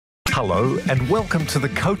Hello and welcome to the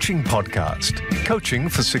Coaching Podcast, Coaching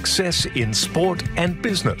for Success in Sport and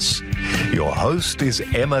Business. Your host is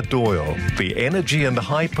Emma Doyle, the energy and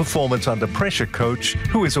high performance under pressure coach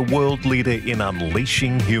who is a world leader in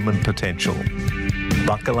unleashing human potential.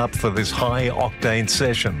 Buckle up for this high octane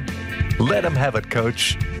session. Let them have it,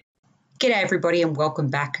 coach. G'day everybody and welcome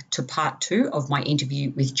back to part 2 of my interview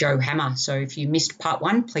with Joe Hammer. So if you missed part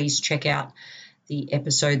 1, please check out the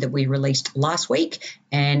episode that we released last week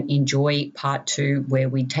and enjoy part 2 where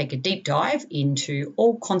we take a deep dive into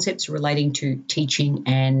all concepts relating to teaching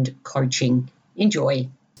and coaching. Enjoy.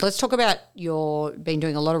 Let's talk about you've been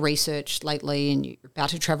doing a lot of research lately and you're about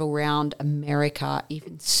to travel around America,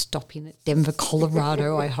 even stopping at Denver,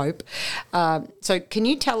 Colorado, I hope. So can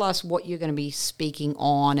you tell us what you're going to be speaking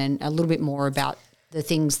on and a little bit more about the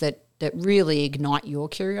things that really ignite your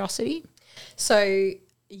curiosity? So,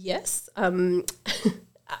 yes,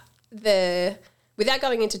 without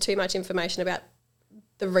going into too much information about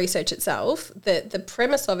the research itself, the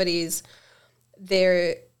premise of it is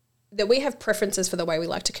that we have preferences for the way we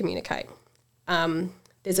like to communicate.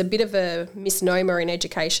 There's a bit of a misnomer in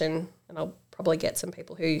education, and I'll probably get some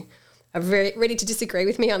people who are very ready to disagree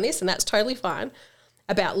with me on this, and that's totally fine,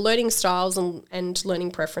 about learning styles and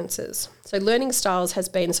learning preferences. So learning styles has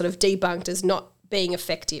been sort of debunked as not being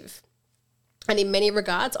effective. And in many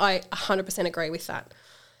regards, I 100% agree with that.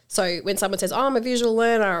 So when someone says, I'm a visual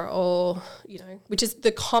learner, or, which is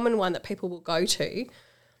the common one that people will go to,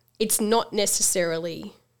 it's not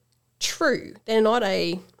necessarily true. They're not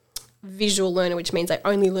a visual learner, which means they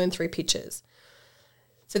only learn through pictures.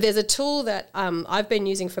 So there's a tool that I've been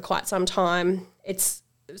using for quite some time. It's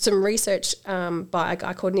some research by a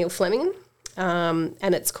guy called Neil Fleming, and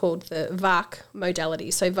it's called the VARK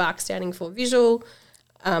modality. So VARK standing for visual,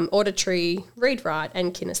 auditory, read, write,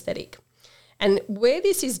 and kinesthetic. And where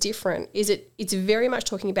this is different is it's very much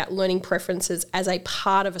talking about learning preferences as a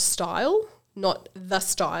part of a style, not the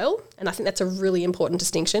style. And I think that's a really important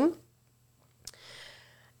distinction.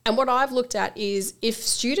 And what I've looked at is if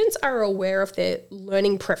students are aware of their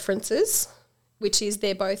learning preferences, which is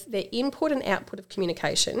both their input and output of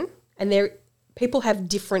communication, and people have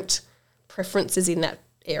different preferences in that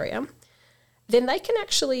area, then they can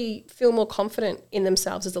actually feel more confident in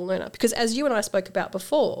themselves as a learner. Because as you and I spoke about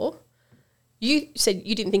before, you said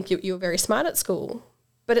you didn't think you were very smart at school,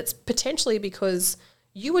 but it's potentially because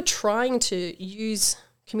you were trying to use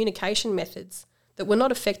communication methods that were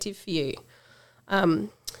not effective for you.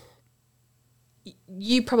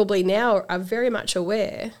 You probably now are very much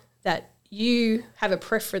aware that you have a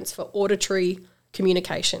preference for auditory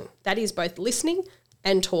communication. That is both listening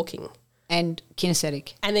and talking. And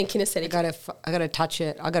kinesthetic. And then kinesthetic. I got to touch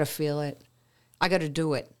it. I got to feel it. I got to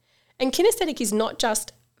do it. And kinesthetic is not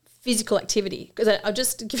just physical activity. Because I'll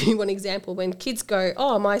just give you one example. When kids go,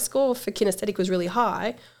 oh, my score for kinesthetic was really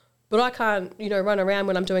high, but I can't, run around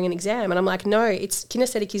when I'm doing an exam. And I'm like, no,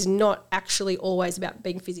 kinesthetic is not actually always about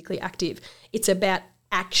being physically active. It's about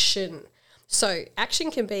action. So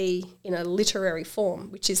action can be in a literary form,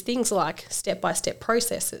 which is things like step-by-step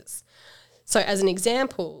processes. So as an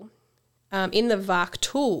example, in the VARK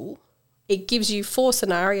tool, it gives you 4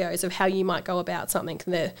 scenarios of how you might go about something.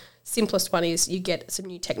 And the simplest one is you get some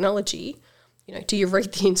new technology. Do you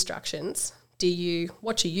read the instructions? Do you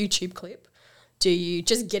watch a YouTube clip? Do you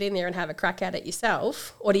just get in there and have a crack at it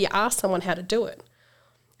yourself, or do you ask someone how to do it?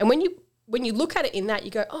 And when you look at it in that,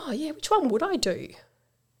 you go, oh, yeah, which one would I do?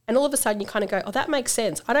 And all of a sudden you kind of go, oh, that makes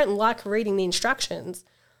sense. I don't like reading the instructions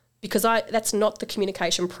because that's not the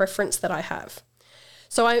communication preference that I have.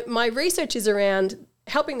 So my research is around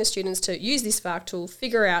helping the students to use this VARK tool,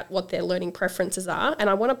 figure out what their learning preferences are. And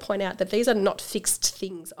I want to point out that these are not fixed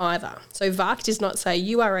things either. So VARK does not say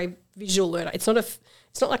you are a visual learner. It's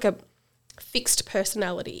not like a fixed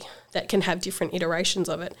personality that can have different iterations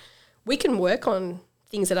of it. We can work on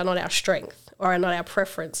things that are not our strength or are not our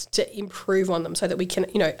preference to improve on them so that we can,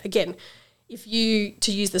 again,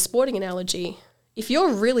 to use the sporting analogy, if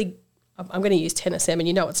you're really, I'm going to use tennis, Em,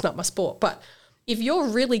 and it's not my sport, but if you're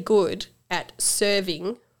really good at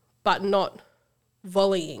serving but not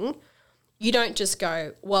volleying, you don't just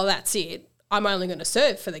go, well, that's it. I'm only going to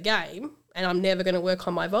serve for the game and I'm never going to work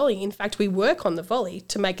on my volley. In fact, we work on the volley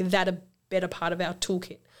to make that a better part of our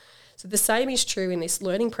toolkit. So the same is true in this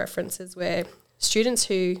learning preferences where students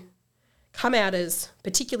who come out as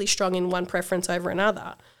particularly strong in one preference over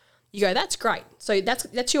another, you go, that's great. So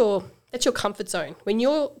that's your comfort zone. When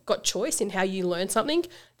you've got choice in how you learn something,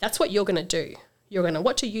 that's what you're going to do. You're going to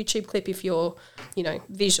watch a YouTube clip if you're,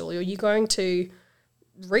 visual, or you're going to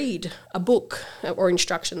read a book or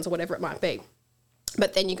instructions or whatever it might be.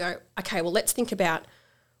 But then you go, okay, well, let's think about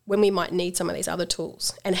when we might need some of these other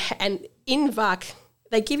tools. And in VUC,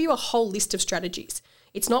 they give you a whole list of strategies.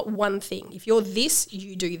 It's not one thing. If you're this,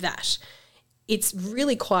 you do that. It's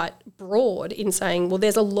really quite broad in saying, well,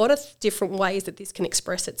 there's a lot of different ways that this can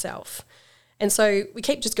express itself. And so we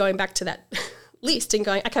keep just going back to that list and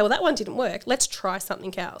going, okay, well, that one didn't work. Let's try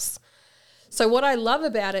something else. So what I love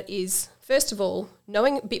about it is, first of all,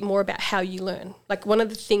 knowing a bit more about how you learn. Like one of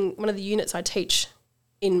the units I teach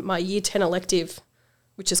in my Year 10 elective,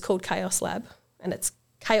 which is called Chaos Lab, and it's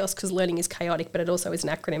chaos because learning is chaotic, but it also is an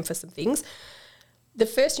acronym for some things. The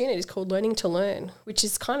first unit is called Learning to Learn, which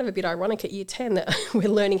is kind of a bit ironic at Year 10 that we're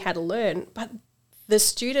learning how to learn, but the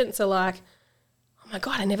students are like, oh my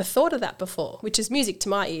God, I never thought of that before, which is music to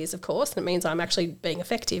my ears, of course, and it means I'm actually being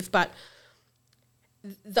effective. But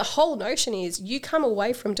the whole notion is you come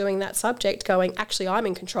away from doing that subject going, actually, I'm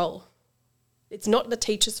in control. It's not the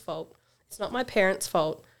teacher's fault. It's not my parents'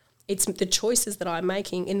 fault. It's the choices that I'm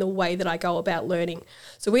making in the way that I go about learning.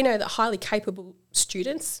 So we know that highly capable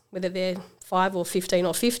students, whether they're 5 or 15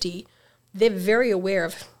 or 50, they're very aware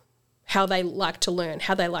of how they like to learn,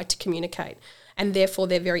 how they like to communicate, and therefore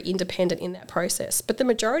they're very independent in that process. But the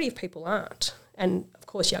majority of people aren't. And of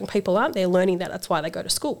course, young people aren't. They're learning that. That's why they go to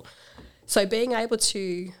school. So being able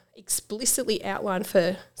to explicitly outline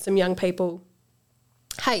for some young people,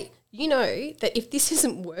 hey, you know that if this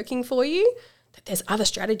isn't working for you, that there's other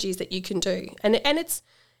strategies that you can do. And it's,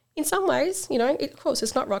 in some ways, you know, of course,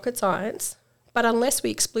 it's not rocket science, but unless we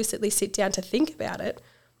explicitly sit down to think about it,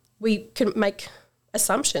 we can make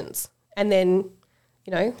assumptions and then,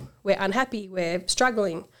 you know, we're unhappy, we're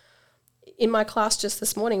struggling. In my class just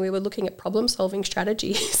this morning, we were looking at problem-solving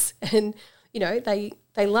strategies and, you know, they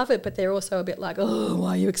love it, but they're also a bit like, oh,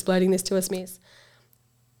 why are you explaining this to us, miss?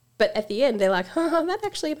 But at the end, they're like, oh, that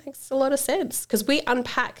actually makes a lot of sense, because we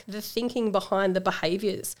unpack the thinking behind the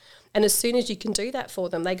behaviours. And as soon as you can do that for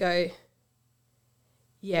them, they go,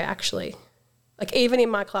 yeah, actually. Like even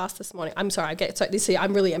in my class this morning, I'm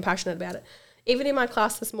really passionate about it. Even in my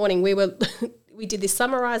class this morning, we did this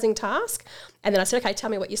summarising task, and then I said, okay,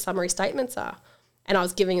 tell me what your summary statements are. And I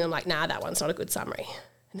was giving them like, nah, that one's not a good summary.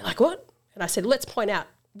 And they're like, what? And I said, let's point out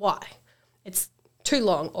why. It's too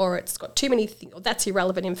long, or it's got too many things, or that's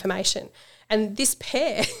irrelevant information. And this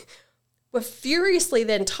pair were furiously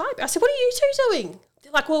then typing. I said, what are you two doing?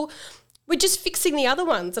 They're like, well, we're just fixing the other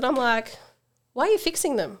ones. And I'm like, why are you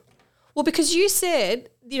fixing them? Well, because you said,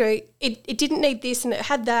 you know, it didn't need this and it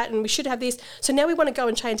had that and we should have this. So now we want to go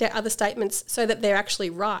and change our other statements so that they're actually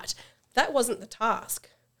right. That wasn't the task.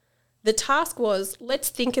 The task was, let's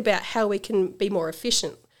think about how we can be more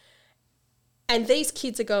efficient. And these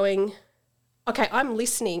kids are going, okay, I'm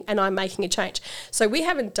listening and I'm making a change. So we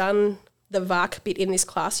haven't done the VUC bit in this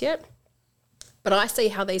class yet, but I see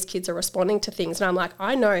how these kids are responding to things and I'm like,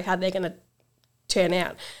 I know how they're going to turn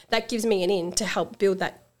out. That gives me an in to help build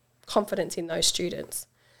that confidence in those students.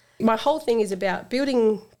 My whole thing is about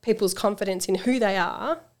building people's confidence in who they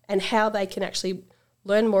are and how they can actually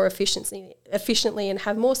learn more efficiently and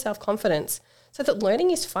have more self-confidence so that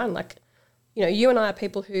learning is fun. Like, you know, you and I are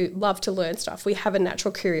people who love to learn stuff. We have a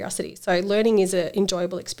natural curiosity. So learning is an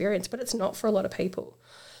enjoyable experience, but it's not for a lot of people.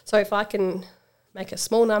 So if I can make a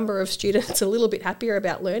small number of students a little bit happier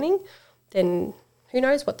about learning, then who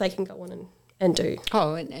knows what they can go on and do.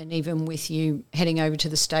 Oh, and even with you heading over to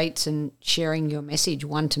the States and sharing your message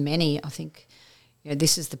one to many, I think, you know,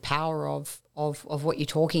 this is the power of what you're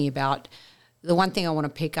talking about. The one thing I want to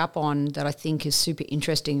pick up on that I think is super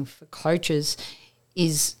interesting for coaches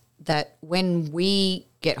is that when we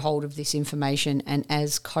get hold of this information, and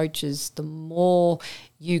as coaches, the more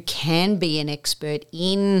you can be an expert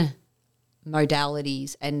in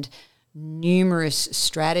modalities and numerous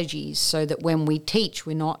strategies, so that when we teach,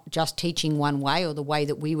 we're not just teaching one way or the way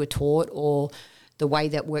that we were taught or the way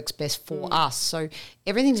that works best for us. So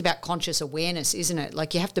everything's about conscious awareness, isn't it?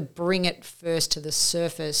 Like you have to bring it first to the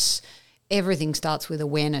surface. Everything starts with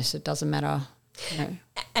awareness. It doesn't matter. You know.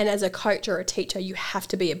 And as a coach or a teacher, you have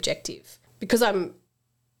to be objective. Because I'm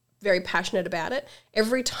very passionate about it,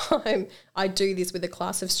 every time I do this with a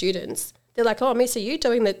class of students, they're like, oh, Miss, are you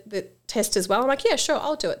doing the test as well? I'm like, yeah, sure,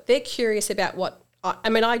 I'll do it. They're curious about what I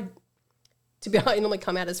normally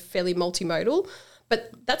come out as fairly multimodal, but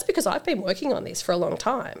that's because I've been working on this for a long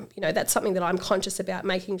time. You know, that's something that I'm conscious about,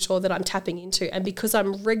 making sure that I'm tapping into. And because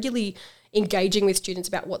I'm regularly engaging with students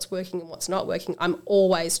about what's working and what's not working, I'm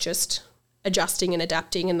always just adjusting and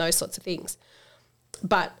adapting and those sorts of things.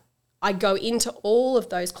 But I go into all of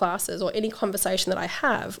those classes or any conversation that I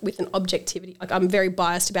have with an objectivity. Like I'm very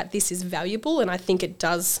biased about this is valuable and I think it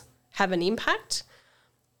does have an impact.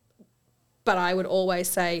 But I would always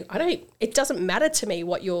say, it doesn't matter to me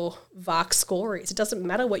what your VARC score is. It doesn't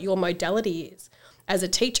matter what your modality is. As a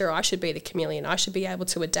teacher, I should be the chameleon. I should be able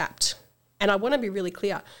to adapt. And I want to be really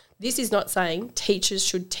clear. This is not saying teachers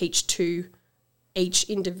should teach to each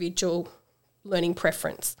individual learning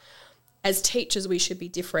preference. As teachers, we should be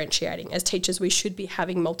differentiating. As teachers, we should be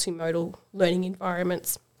having multimodal learning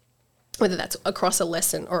environments, whether that's across a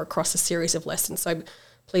lesson or across a series of lessons. So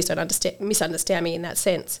please don't misunderstand me in that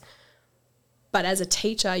sense. But as a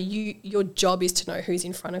teacher, your job is to know who's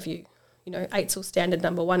in front of you. You know, AITSL standard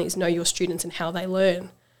number 1 is know your students and how they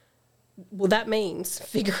learn. Well, that means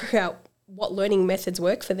figure out what learning methods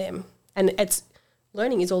work for them. And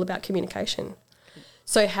learning is all about communication.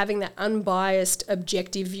 So having that unbiased,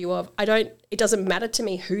 objective view of, it doesn't matter to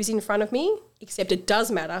me who's in front of me, except it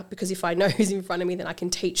does matter, because if I know who's in front of me, then I can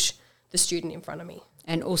teach the student in front of me.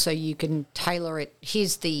 And also you can tailor it.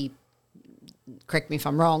 Here's correct me if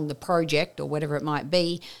I'm wrong, the project or whatever it might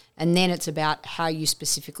be, and then it's about how you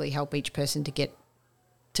specifically help each person to get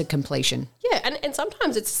to completion. Yeah, and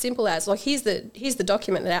sometimes it's as simple as, like, here's the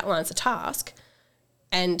document that outlines the task,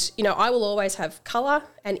 and, you know, I will always have colour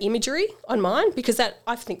and imagery on mine because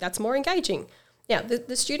I think that's more engaging. Now,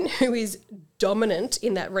 the student who is dominant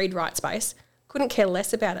in that read-write space couldn't care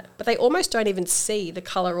less about it, but they almost don't even see the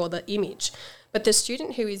colour or the image. But the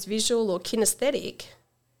student who is visual or kinesthetic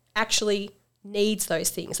actually needs those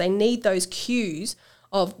things. They need those cues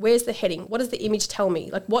of where's the heading, what does the image tell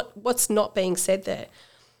me, like what's not being said there.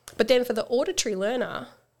 But then for the auditory learner,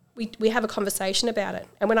 we have a conversation about it.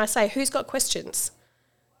 And when I say, who's got questions,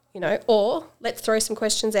 you know, or let's throw some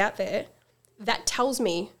questions out there, that tells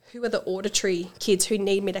me who are the auditory kids who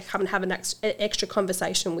need me to come and have an extra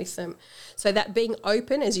conversation with them. So that being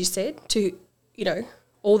open, as you said, to, you know,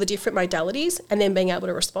 all the different modalities and then being able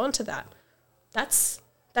to respond to that, that's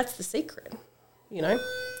the secret, you know.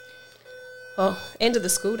 Oh, end of the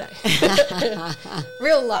school day.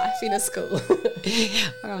 Real life in a school.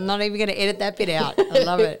 I'm not even going to edit that bit out. I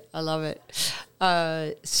love it. I love it.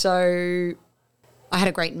 So I had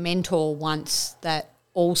a great mentor once that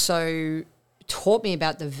also taught me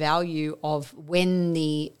about the value of when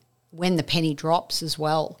the penny drops as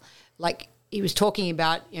well. Like, he was talking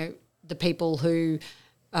about, you know, the people who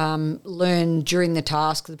learn during the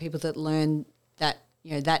task, the people that learn that,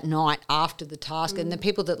 you know, that night after the task, and the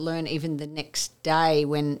people that learn even the next day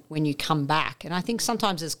when you come back. And I think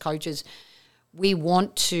sometimes as coaches, we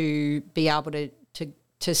want to be able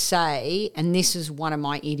to say, and this is one of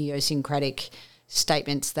my idiosyncratic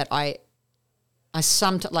statements that I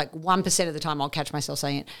sometimes, like 1% of the time I'll catch myself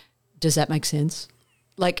saying it, does that make sense?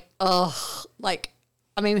 Like, I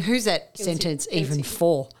mean, who's that sentence even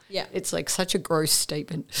for? Yeah. It's like such a gross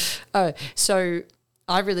statement. So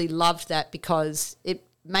I really loved that because it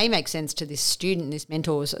may make sense to this student, this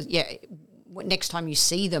mentor. So, yeah, next time you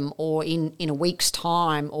see them, or in a week's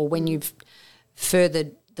time, or when you've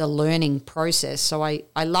furthered the learning process. So I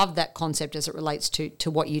love that concept as it relates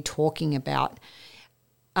to what you're talking about.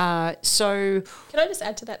 So can I just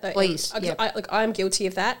add to that though? Please. I'm guilty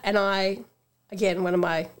of that. And again, one of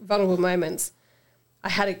my vulnerable moments, I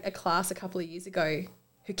had a class a couple of years ago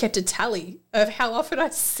who kept a tally of how often I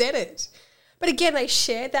said it. But again, they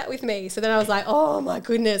shared that with me. So then I was like, oh my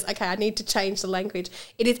goodness, okay, I need to change the language.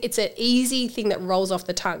 It's an easy thing that rolls off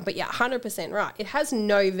the tongue. But yeah, 100% right. It has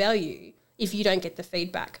no value if you don't get the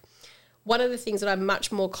feedback. One of the things that I'm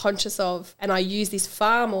much more conscious of, and I use this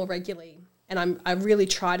far more regularly, and I really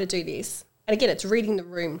try to do this, and again, it's reading the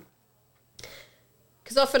room.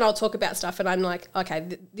 Because often I'll talk about stuff and I'm like,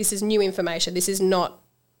 okay, this is new information. This is not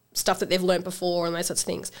stuff that they've learned before and those sorts of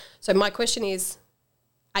things. So my question is,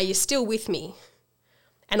 are you still with me?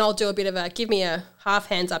 And I'll do a bit of give me a half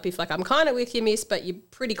hands up if like, I'm kind of with you, miss, but you're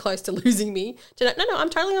pretty close to losing me. No, I'm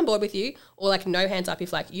totally on board with you. Or like no hands up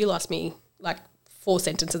if like you lost me like 4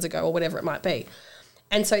 sentences ago or whatever it might be.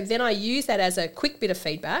 And so then I use that as a quick bit of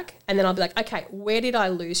feedback, and then I'll be like, okay, where did I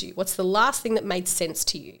lose you? What's the last thing that made sense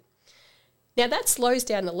to you? Now that slows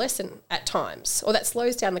down the lesson at times, or that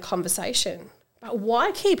slows down the conversation. But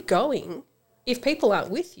why keep going if people aren't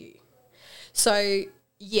with you? So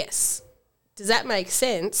yes, does that make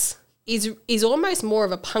sense? Is almost more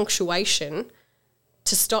of a punctuation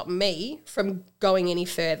to stop me from going any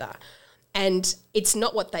further. And it's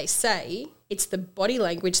not what they say, it's the body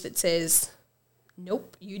language that says,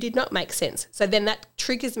 nope, you did not make sense. So then that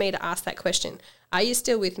triggers me to ask that question. Are you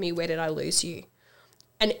still with me? Where did I lose you?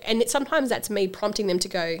 And sometimes that's me prompting them to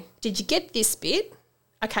go, did you get this bit?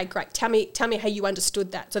 Okay, great. Tell me how you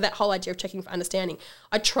understood that. So that whole idea of checking for understanding.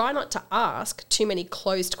 I try not to ask too many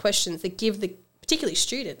closed questions that give particularly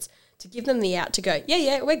students, to give them the out to go,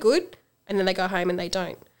 yeah, we're good. And then they go home and they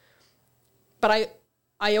don't. But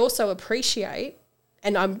I also appreciate,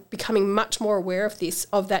 and I'm becoming much more aware of this,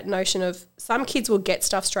 of that notion of some kids will get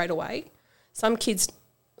stuff straight away. Some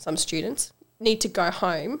students need to go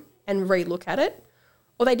home and re-look at it,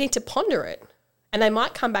 or they need to ponder it, and they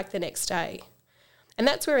might come back the next day. And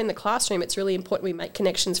that's where in the classroom it's really important we make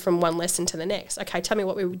connections from one lesson to the next. Okay, tell me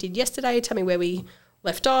what we did yesterday, tell me where we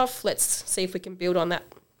left off, let's see if we can build on that.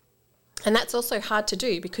 And that's also hard to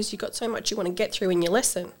do because you've got so much you want to get through in your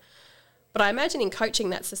lesson. But I imagine in coaching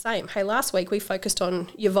that's the same. Hey, last week we focused on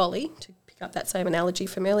your volley, to pick up that same analogy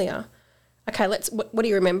from earlier. Okay, what do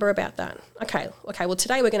you remember about that? Okay, well,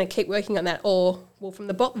 today we're going to keep working on that. Or, well, from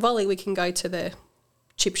the volley we can go to the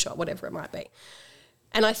chip shot, whatever it might be.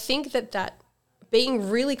 And I think that being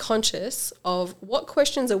really conscious of what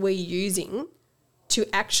questions are we using to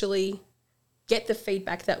actually get the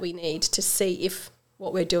feedback that we need to see if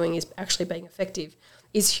what we're doing is actually being effective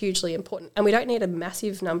is hugely important. And we don't need a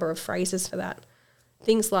massive number of phrases for that.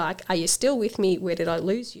 Things like, are you still with me? Where did I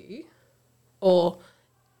lose you? Or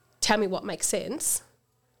tell me what makes sense.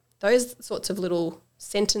 Those sorts of little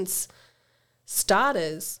sentence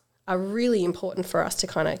starters are really important for us to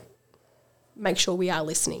kind of make sure we are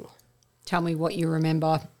listening. Tell me what you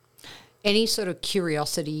remember. Any sort of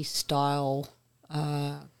curiosity style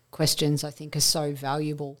questions I think are so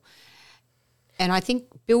valuable. And I think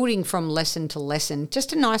building from lesson to lesson,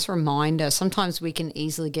 just a nice reminder, sometimes we can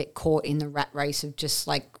easily get caught in the rat race of just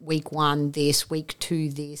like week 1 this, week 2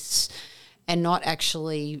 this, and not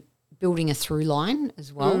actually building a through line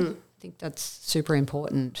as well. I think that's super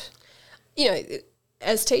important. You know,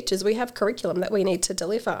 as teachers, we have curriculum that we need to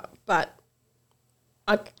deliver, but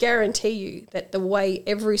I guarantee you that the way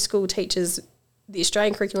every school teaches the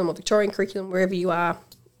Australian curriculum or Victorian curriculum, wherever you are,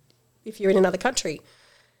 if you're in another country,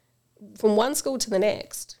 from one school to the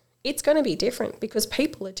next, it's going to be different because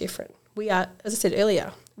people are different. We are, as I said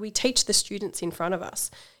earlier, we teach the students in front of us.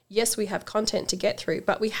 Yes, we have content to get through,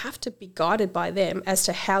 but we have to be guided by them as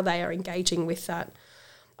to how they are engaging with that.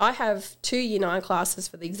 I have 2 Year 9 classes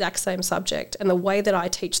for the exact same subject, and the way that I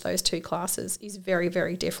teach those 2 classes is very,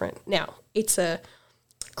 very different. Now, it's a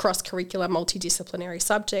cross-curricular, multidisciplinary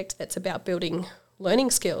subject that's about building learning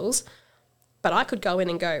skills, but I could go in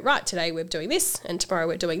and go, right, today we're doing this and tomorrow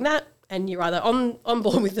we're doing that, and you're either on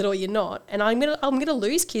board with it or you're not. And I'm gonna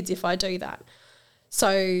lose kids if I do that.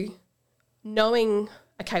 So knowing,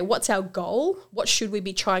 okay, what's our goal? What should we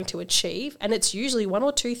be trying to achieve? And it's usually 1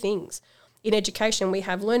 or 2 things. In education, we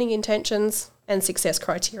have learning intentions and success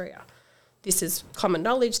criteria. This is common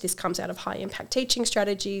knowledge. This comes out of high impact teaching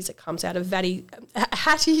strategies. It comes out of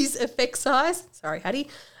Hattie's effect size. Sorry, Hattie.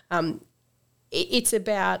 It's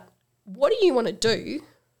about, what do you want to do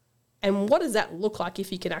and what does that look like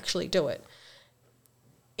if you can actually do it?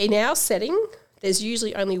 In our setting, there's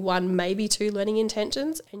usually only 1, maybe 2 learning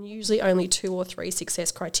intentions and usually only 2 or 3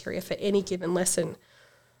 success criteria for any given lesson.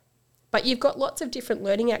 But you've got lots of different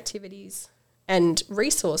learning activities and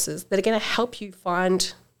resources that are going to help you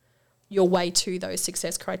find your way to those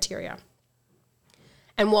success criteria.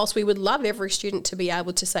 And whilst we would love every student to be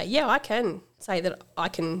able to say, yeah, I can say that I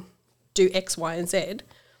can do X, Y, and Z,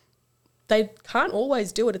 they can't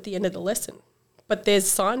always do it at the end of the lesson. But there's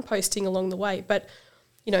signposting along the way. But,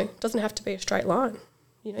 you know, it doesn't have to be a straight line.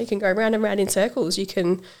 You know, you can go round and round in circles. You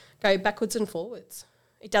can go backwards and forwards.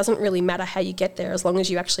 It doesn't really matter how you get there as long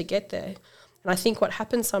as you actually get there. And I think what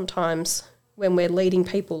happens sometimes when we're leading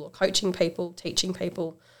people or coaching people, teaching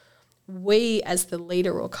people, we as the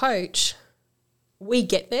leader or coach, we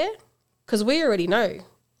get there because we already know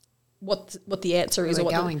what the answer is. Where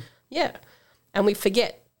we're going. Yeah. And we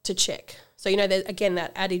forget to check. So, you know, there's, again,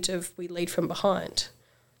 that adage of we lead from behind.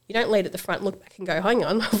 You don't lead at the front, look back and go, hang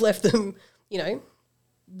on, I've left them, you know,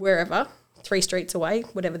 wherever, 3 streets away,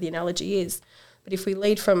 whatever the analogy is. But if we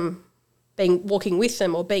lead from walking with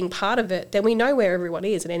them or being part of it, then we know where everyone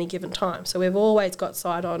is at any given time. So we've always got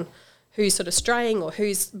sight on who's sort of straying or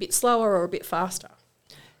who's a bit slower or a bit faster.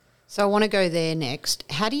 So I want to go there next.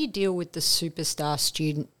 How do you deal with the superstar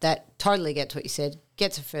student that totally gets what you said,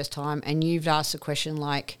 gets it first time, and you've asked a question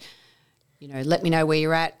like, you know, let me know where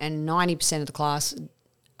you're at, and 90% of the class,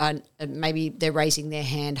 maybe they're raising their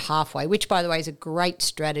hand halfway, which, by the way, is a great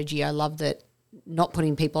strategy. I love that not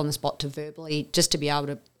putting people on the spot to verbally, just to be able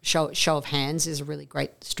to show of hands is a really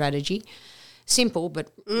great strategy. Simple but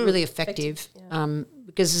really effective. Yeah.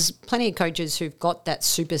 Because there's plenty of coaches who've got that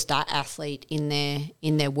superstar athlete in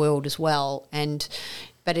their world as well,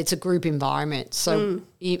 but it's a group environment. So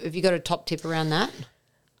have you got a top tip around that?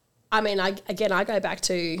 I mean, I go back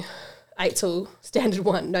to AITSL Standard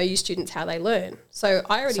 1, know your students, how they learn. So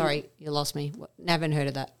I already... Sorry, you lost me. Haven't heard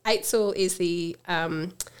of that. AITSL is the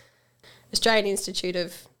Australian Institute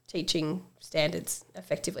of Teaching standards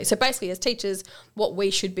effectively. So basically, as teachers, what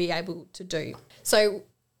we should be able to do. So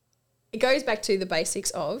it goes back to the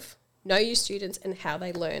basics of know your students and how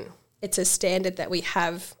they learn. It's a standard that we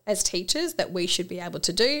have as teachers that we should be able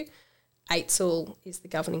to do. AITSL is the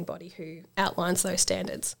governing body who outlines those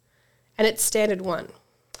standards. And it's standard 1.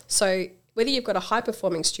 So whether you've got a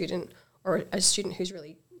high-performing student or a student who's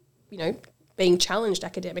really, being challenged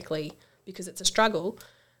academically because it's a struggle,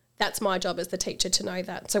 that's my job as the teacher to know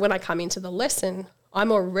that. So when I come into the lesson,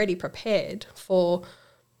 I'm already prepared for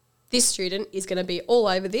this student is going to be all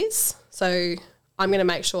over this. So I'm going to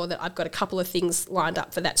make sure that I've got a couple of things lined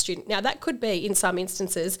up for that student. Now, that could be in some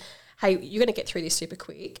instances, hey, you're going to get through this super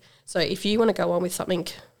quick. So if you want to go on with something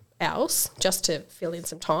else just to fill in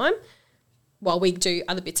some time while we do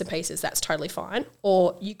other bits and pieces, that's totally fine.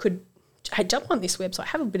 Or you could, hey, jump on this website,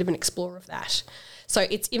 have a bit of an explore of that. So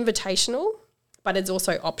it's invitational, but it's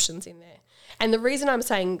also options in there. And the reason I'm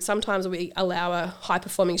saying sometimes we allow a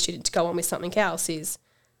high-performing student to go on with something else is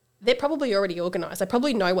they're probably already organised. They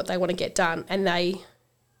probably know what they want to get done, and they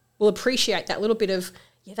will appreciate that little bit of,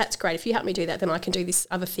 yeah, that's great. If you help me do that, then I can do this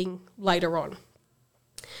other thing later on.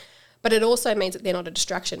 But it also means that they're not a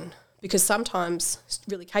distraction, because sometimes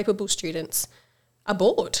really capable students are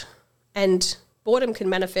bored, and boredom can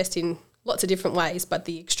manifest in lots of different ways, but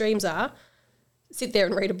the extremes are sit there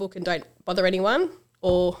and read a book and don't bother anyone,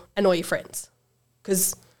 or annoy your friends,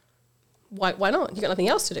 because why not? You've got nothing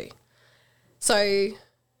else to do. So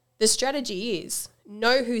the strategy is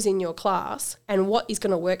know who's in your class and what is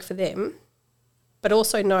going to work for them, but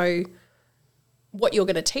also know what you're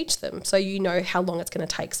going to teach them so you know how long it's going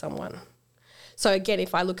to take someone. So again,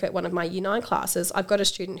 if I look at one of my Year 9 classes, I've got a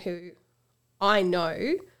student who I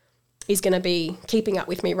know is going to be keeping up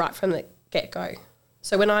with me right from the get-go.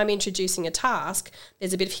 So when I'm introducing a task,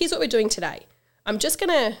 there's a bit of, here's what we're doing today. I'm just going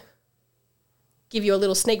to give you a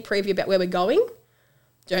little sneak preview about where we're going.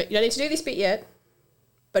 You don't need to do this bit yet,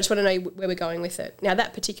 but I just want to know where we're going with it. Now,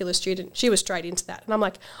 that particular student, she was straight into that. And I'm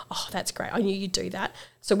like, oh, that's great. I knew you'd do that.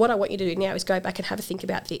 So what I want you to do now is go back and have a think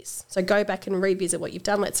about this. So go back and revisit what you've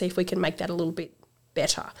done. Let's see if we can make that a little bit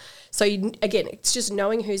better. So, again, it's just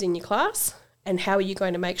knowing who's in your class and how are you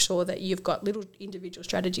going to make sure that you've got little individual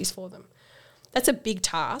strategies for them. That's a big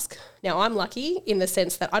task. Now, I'm lucky in the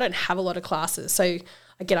sense that I don't have a lot of classes. So,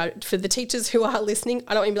 again, for the teachers who are listening,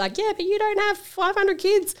 I don't want to be like, yeah, but you don't have 500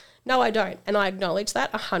 kids. No, I don't. And I acknowledge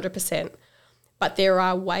that 100%. But there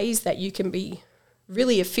are ways that you can be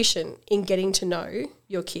really efficient in getting to know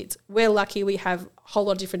your kids. We're lucky we have a whole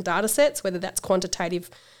lot of different data sets, whether that's quantitative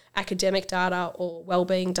academic data or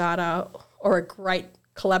wellbeing data, or a great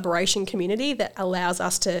collaboration community that allows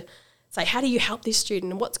us to say, how do you help this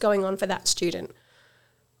student and what's going on for that student?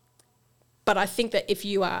 But I think that if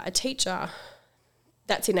you are a teacher,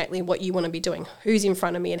 that's innately what you want to be doing. Who's in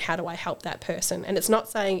front of me and how do I help that person? And it's not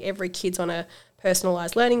saying every kid's on a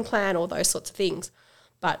personalised learning plan or those sorts of things.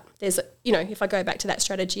 But there's, if I go back to that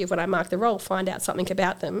strategy of when I mark the role, find out something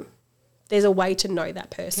about them, there's a way to know that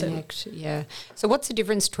person. Connect, yeah. So what's the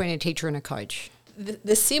difference between a teacher and a coach?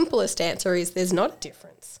 The simplest answer is there's not a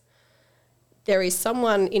difference. There is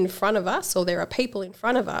someone in front of us, or there are people in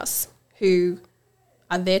front of us who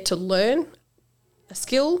are there to learn a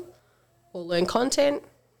skill or learn content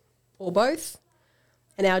or both,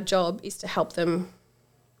 and our job is to help them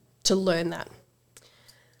to learn that.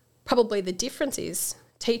 Probably the difference is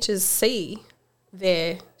teachers see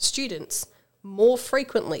their students more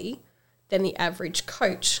frequently than the average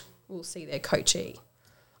coach will see their coachee.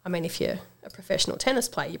 I mean, if you're a professional tennis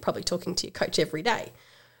player, you're probably talking to your coach every day.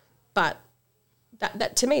 But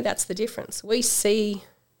that to me, that's the difference. We see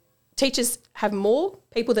teachers have more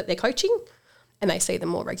people that they're coaching and they see them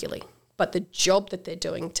more regularly. But the job that they're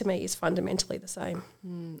doing, to me, is fundamentally the same.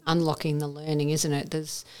 Unlocking the learning, isn't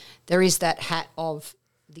it? There is that hat of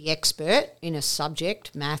the expert in a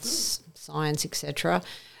subject, maths, science, etc.,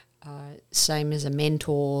 same as a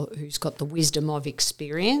mentor who's got the wisdom of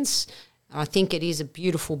experience. I think it is a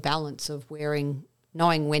beautiful balance of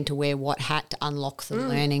knowing when to wear what hat to unlock the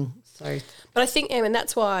learning. So, but I think, Em, and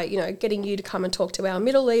that's why, getting you to come and talk to our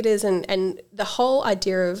middle leaders and the whole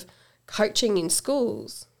idea of coaching in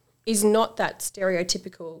schools is not that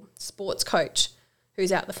stereotypical sports coach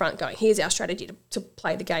who's out the front going, here's our strategy to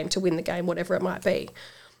play the game, to win the game, whatever it might be.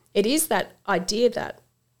 It is that idea that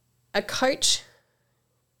a coach,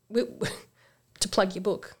 to plug your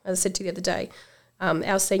book, as I said to you the other day,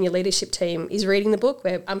 our senior leadership team is reading the book.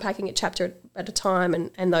 We're unpacking it chapter at a time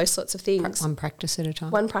and those sorts of things. One practice at a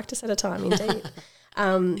time. One practice at a time, indeed.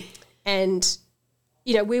 And,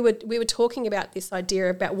 we were talking about this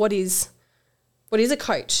idea about what is a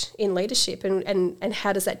coach in leadership and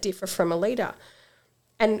how does that differ from a leader.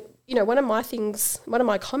 And, one of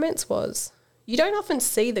my comments was, you don't often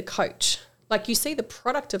see the coach. Like, you see the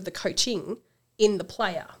product of the coaching in the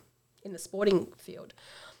player, in the sporting field.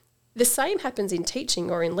 The same happens in teaching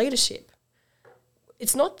or in leadership.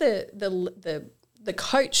 It's not the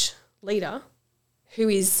coach leader who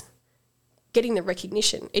is getting the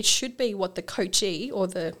recognition. It should be what the coachee or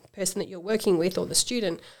the person that you're working with or the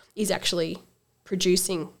student is actually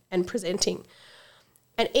producing and presenting.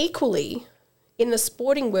 And equally, in the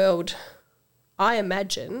sporting world, I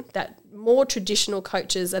imagine that more traditional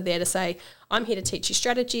coaches are there to say, I'm here to teach you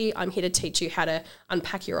strategy, I'm here to teach you how to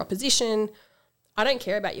unpack your opposition. I don't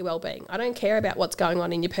care about your well-being. I don't care about what's going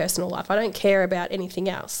on in your personal life. I don't care about anything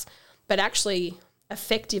else. But actually,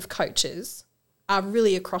 effective coaches are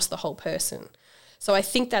really across the whole person. So I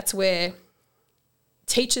think that's where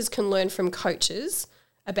teachers can learn from coaches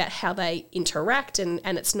about how they interact, and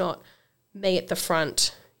it's not me at the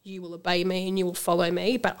front, you will obey me and you will follow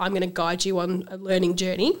me, but I'm going to guide you on a learning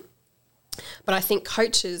journey. But I think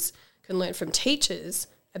coaches can learn from teachers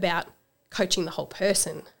about coaching the whole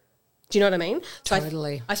person. Do you know what I mean?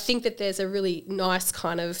 Totally. So I think that there's a really nice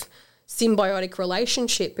kind of symbiotic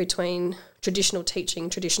relationship between traditional teaching,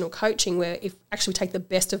 traditional coaching, where if actually we take the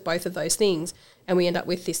best of both of those things and we end up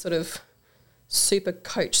with this sort of super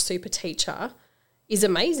coach, super teacher, is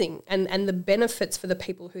amazing. And the benefits for the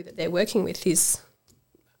people who that they're working with is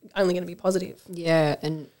only going to be positive. Yeah,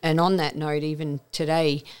 and on that note, even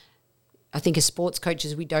today, I think as sports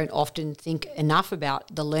coaches, we don't often think enough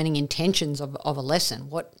about the learning intentions of a lesson.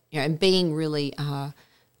 And being really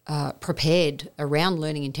prepared around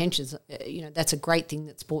learning intentions. That's a great thing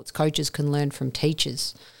that sports coaches can learn from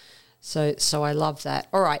teachers. So I love that.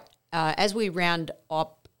 All right, as we round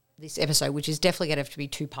up this episode, which is definitely going to have to be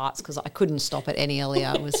 2 parts because I couldn't stop it any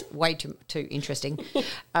earlier. It was way too interesting.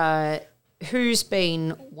 Who's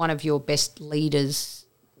been one of your best leaders,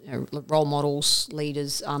 role models,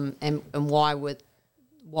 leaders, and why? What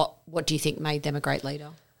do you think made them a great leader?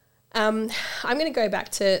 I'm going to go back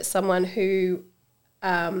to someone who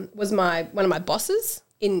was one of my bosses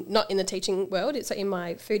not in the teaching world. It's in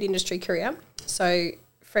my food industry career. So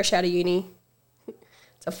fresh out of uni,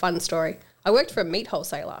 it's a fun story. I worked for a meat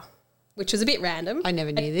wholesaler, which was a bit random. I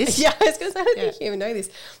never knew this. Yeah, I was going to say, I don't think you even know this.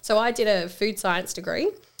 So I did a food science degree.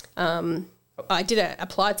 I did an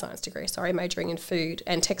applied science degree, majoring in food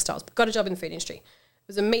and textiles. Got a job in the food industry. It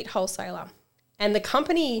was a meat wholesaler. And the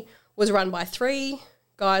company was run by 3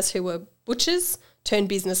 guys who were butchers turned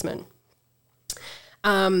businessmen.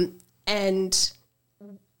 And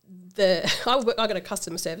I got a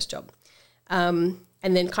customer service job, and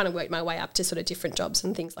then kind of worked my way up to sort of different jobs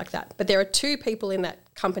and things like that. But there are 2 people in that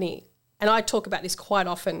company, and I talk about this quite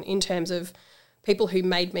often in terms of people who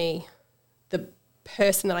made me the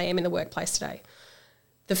person that I am in the workplace today.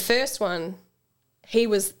 The first one, he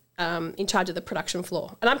was in charge of the production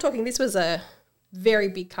floor. And I'm talking, this was a very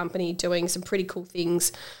big company doing some pretty cool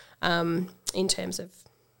things in terms of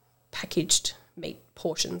packaged meat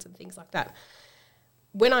portions and things like that.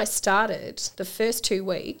 When I started, the first 2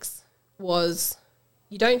 weeks was,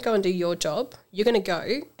 you don't go and do your job. You're going to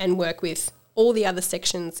go and work with all the other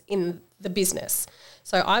sections in the business.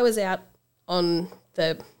 So I was out on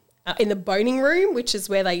in the boning room, which is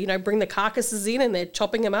where they, bring the carcasses in and they're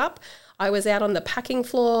chopping them up. I was out on the packing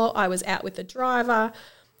floor. I was out with the driver,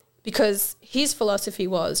 because his philosophy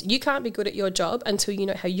was, you can't be good at your job until you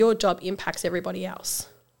know how your job impacts everybody else.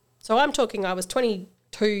 So I'm talking, I was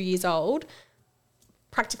 22 years old,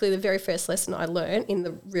 practically the very first lesson I learned in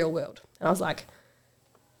the real world. And I was like,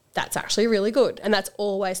 that's actually really good. And that's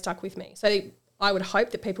always stuck with me. So I would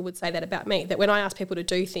hope that people would say that about me, that when I ask people to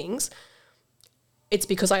do things, it's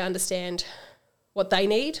because I understand what they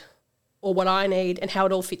need or what I need and how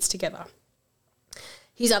it all fits together.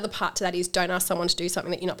 His other part to that is, don't ask someone to do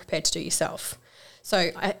something that you're not prepared to do yourself.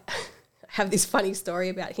 So I have this funny story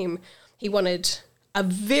about him. He wanted a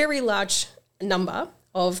very large number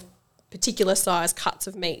of particular size cuts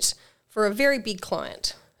of meat for a very big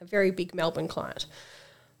client, a very big Melbourne client.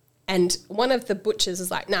 And one of the butchers is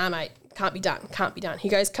like, nah, mate, can't be done. He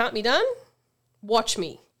goes, can't be done? Watch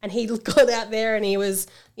me. And he got out there and he was,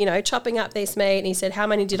 chopping up this meat, and he said, how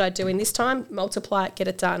many did I do in this time? Multiply it, get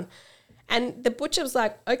it done. And the butcher was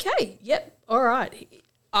like, okay, yep, all right.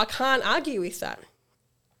 I can't argue with that.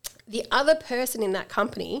 The other person in that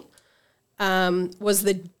company was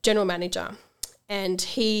the general manager, and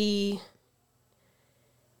he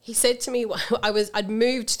said to me, I'd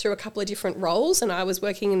moved through a couple of different roles, and I was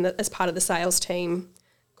working as part of the sales team,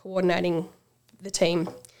 coordinating the team.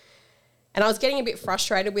 And I was getting a bit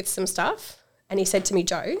frustrated with some stuff. And he said to me,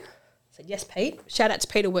 Joe, I said, yes, Pete. Shout out to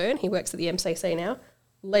Peter Wern. He works at the MCC now.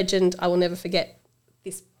 Legend. I will never forget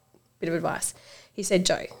this bit of advice. He said,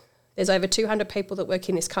 Joe, there's over 200 people that work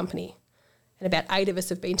in this company and about 8 of us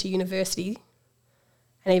have been to university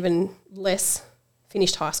and even less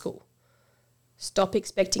finished high school. Stop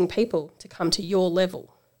expecting people to come to your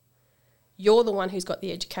level. You're the one who's got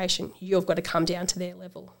the education. You've got to come down to their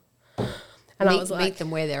level. And I was like... Meet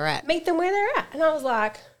them where they're at. Meet them where they're at. And I was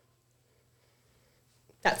like,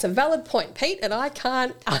 that's a valid point, Pete, and I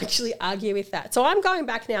can't actually argue with that. So I'm going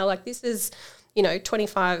back now, like this is,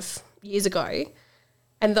 25 years ago,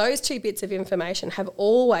 and those 2 bits of information have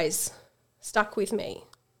always stuck with me,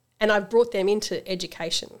 and I've brought them into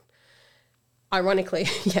education. Ironically,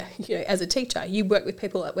 as a teacher, you work with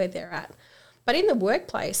people at where they're at. But in the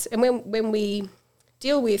workplace, and when we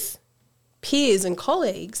deal with peers and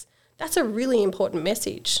colleagues, that's a really important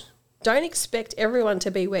message. Don't expect everyone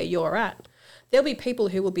to be where you're at. There'll be people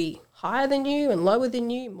who will be higher than you and lower than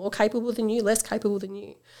you, more capable than you, less capable than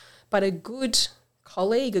you. But a good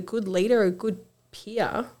colleague, a good leader, a good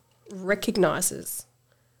peer recognises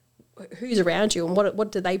who's around you and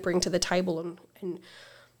what do they bring to the table. And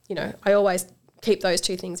I always keep those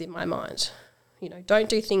 2 things in my mind.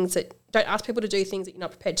 Don't ask people to do things that you're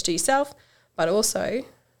not prepared to do yourself, but also,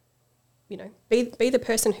 be the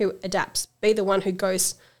person who adapts, be the one who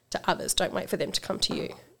goes to others. Don't wait for them to come to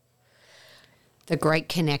you. The great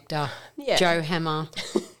connector, Joe Hammer.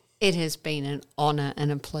 It has been an honour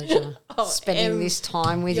and a pleasure spending this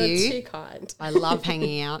time with you. You're too kind. I love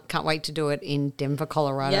hanging out. Can't wait to do it in Denver,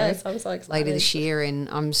 Colorado. Yes, I'm so excited. Later this year, and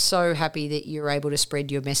I'm so happy that you're able to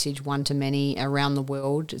spread your message one to many around the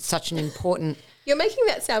world. It's such an important... You're making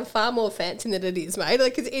that sound far more fancy than it is, mate.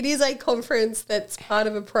 Like it is a conference that's part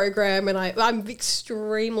of a program, and I'm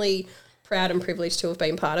extremely proud and privileged to have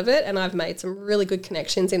been part of it, and I've made some really good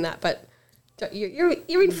connections in that, but...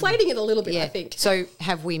 You're inflating it a little bit, I think. So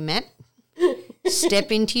have we met?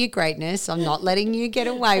 Step into your greatness. I'm not letting you get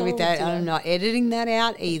away with that. I'm not editing that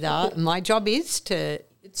out either. My job is to...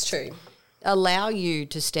 It's true. Allow you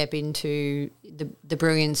to step into the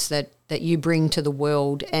brilliance that you bring to the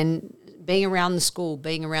world, and being around the school,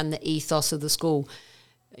 being around the ethos of the school,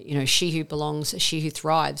 she who belongs, she who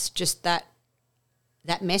thrives, just that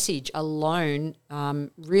message alone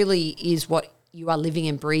really is what you are living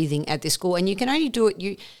and breathing at this school, and you can only do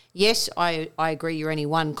it. Yes, I agree. You're only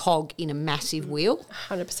one cog in a massive wheel.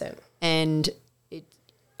 100%. And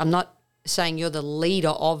I'm not saying you're the leader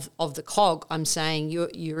of the cog. I'm saying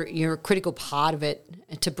you're a critical part of it.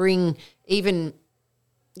 To bring even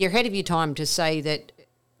you're ahead of your time to say that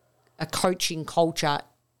a coaching culture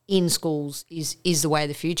in schools is the way of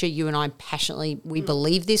the future. You and I passionately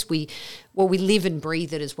believe this. We live and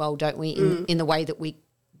breathe it as well, don't we? In the way that we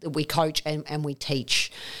coach and we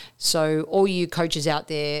teach. So all you coaches out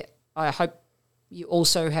there, I hope you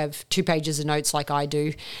also have 2 pages of notes like I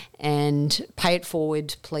do, and pay it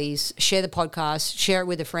forward, please. Share the podcast, share it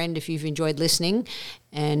with a friend if you've enjoyed listening.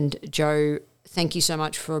 And Joe, thank you so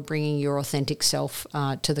much for bringing your authentic self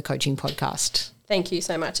to the Coaching Podcast. Thank you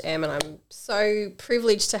so much, Em, and I'm so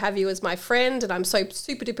privileged to have you as my friend, and I'm so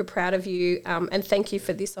super duper proud of you, and thank you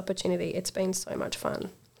for this opportunity. It's been so much fun.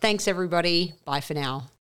 Thanks, everybody. Bye for now.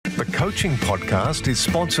 The Coaching Podcast is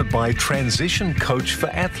sponsored by Transition Coach for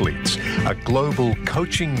Athletes, a global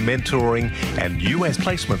coaching, mentoring and US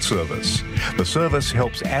placement service. The service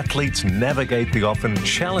helps athletes navigate the often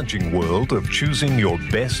challenging world of choosing your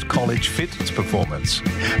best college fitness performance.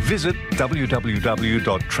 Visit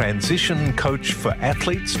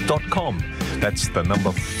www.transitioncoachforathletes.com. That's the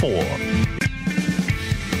number 4.